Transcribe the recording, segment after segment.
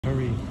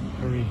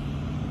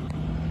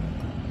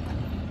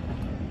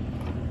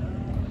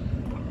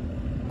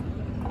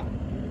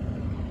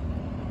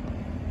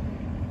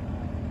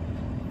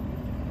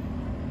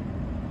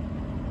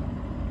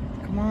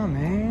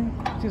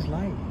What's this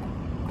light?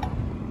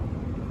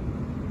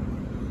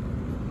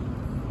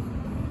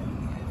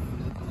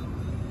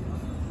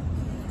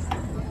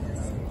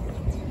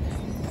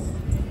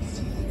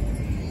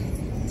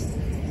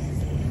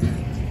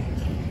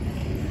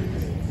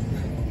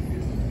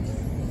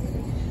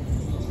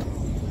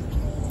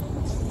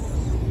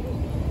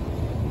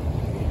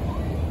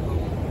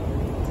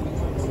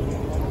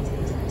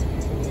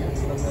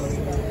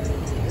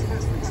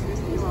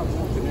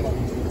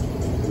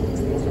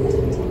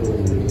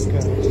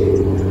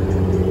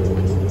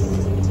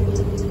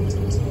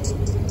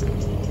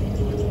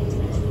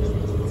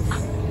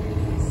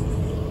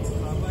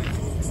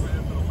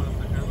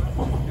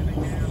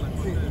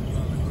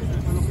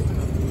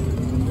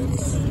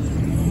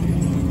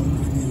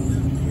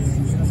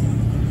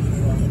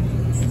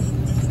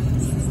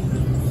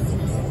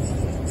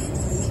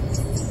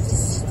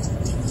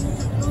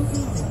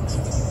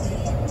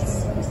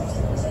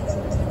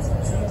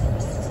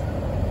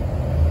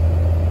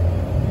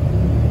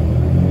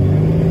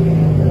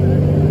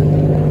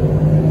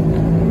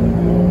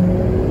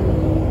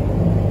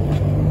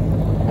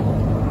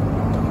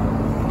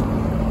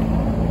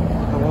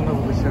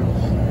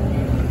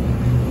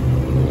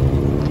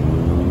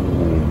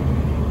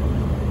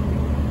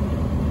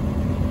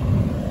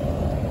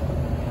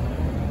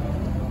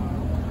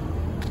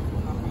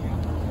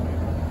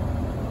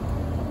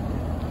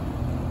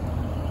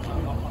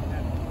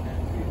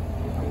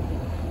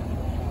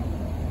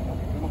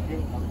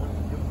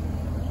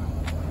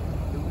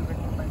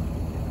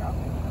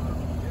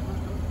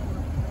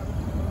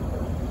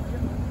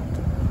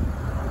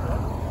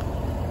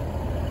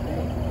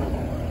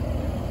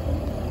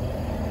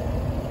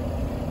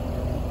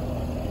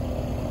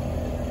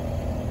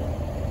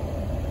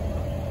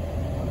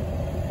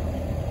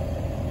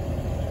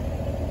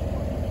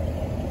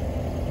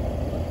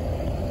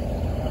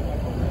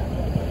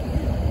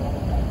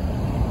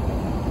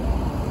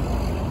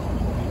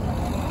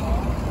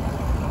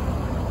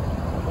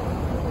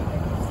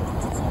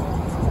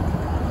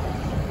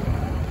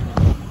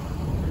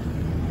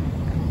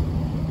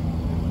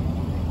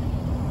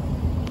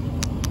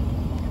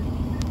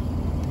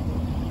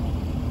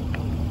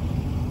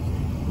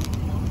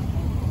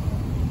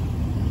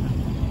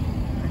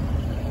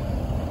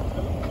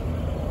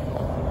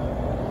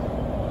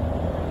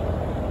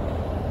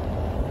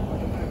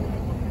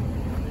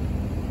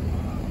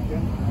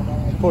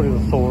 Probably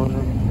the solar.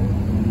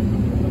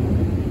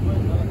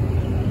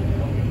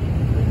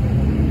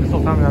 This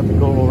whole time we have to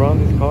go around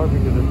this car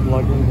because it's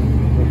plugging.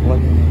 They're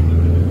plugging.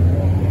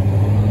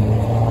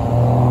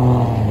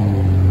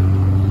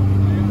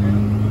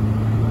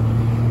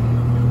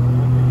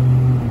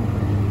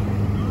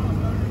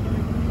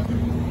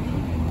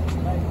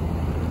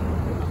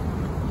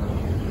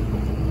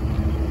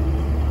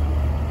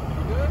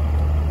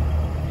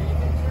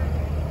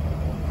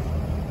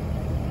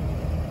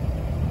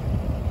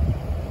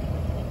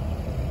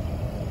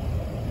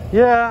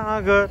 Yeah,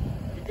 I'm good.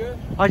 You good?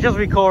 I just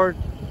record.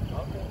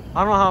 Okay.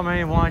 I don't know how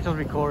many more, I just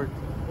record.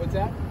 What's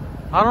that?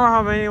 I don't know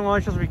how many more,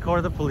 I just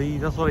record the police.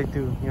 That's what I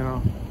do, you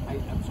know.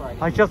 I'm sorry.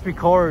 I just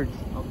record.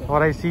 Okay.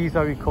 What I see is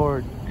I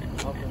record.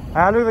 Okay.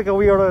 I look like a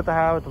weirdo with the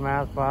hat with the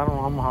mask, but I don't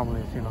know, I'm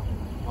harmless, you know.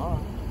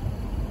 Alright.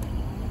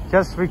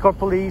 Just record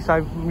police. I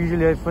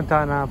usually at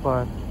Fontana,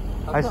 but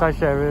I saw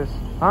sheriffs.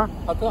 Huh?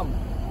 How come?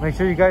 Make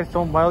sure you guys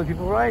don't violate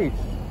people's rights.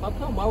 How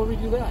come? Why would we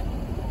do that?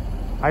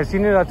 I've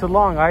seen it too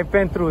long. I've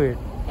been through it.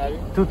 Have you?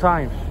 2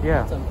 times,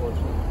 yeah. That's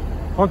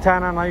unfortunate.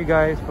 Fontana, not you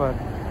guys, but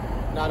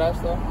Not us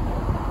though?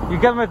 you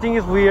guys might think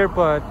it's weird,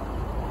 but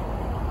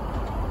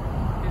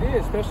It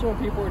is, especially when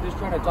people are just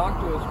trying to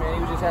talk to us, man. He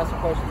was just asking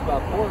questions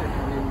about court. I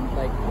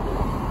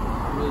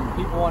mean,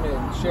 people want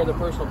to share their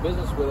personal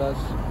business with us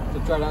to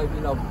try to,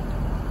 you know,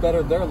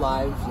 better their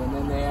lives, and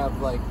then they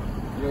have, like,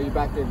 you know, you're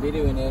back there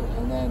videoing it,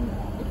 and then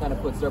it kind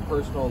of puts their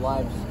personal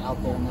lives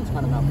out there, and that's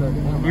kind of not fair to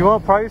them. you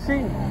want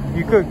privacy?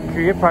 You could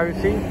create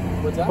privacy.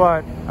 What's that?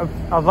 But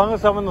as long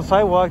as I'm on the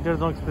sidewalk, there's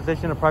no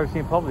expectation of privacy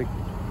in public.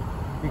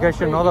 You guys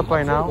should know that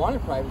by now.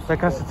 Wanted privacy, The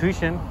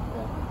Constitution.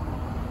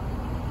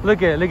 Yeah.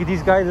 Look at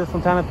these guys. This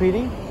Fontana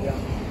PD. Yeah.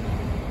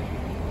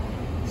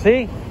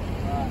 See,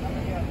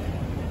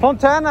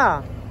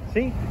 Fontana.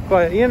 See,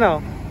 but you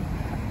know.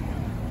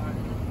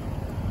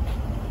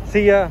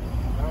 See,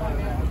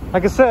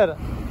 like I said,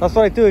 that's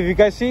what I do. If you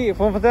guys see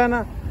from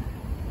Fontana,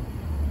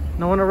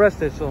 no one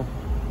arrested. So,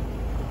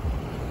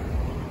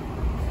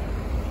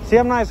 see,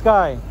 I'm a nice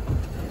guy.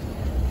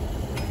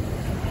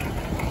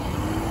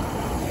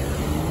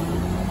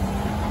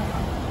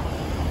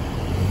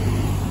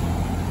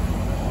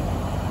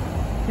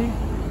 See?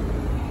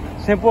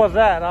 Simple as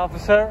that,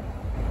 officer.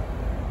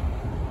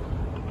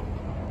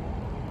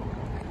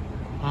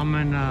 I'm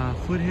in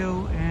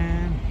Foothill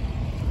and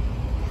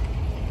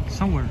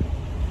somewhere.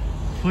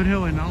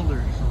 Foothill and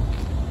Alder. So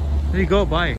there you go. Bye.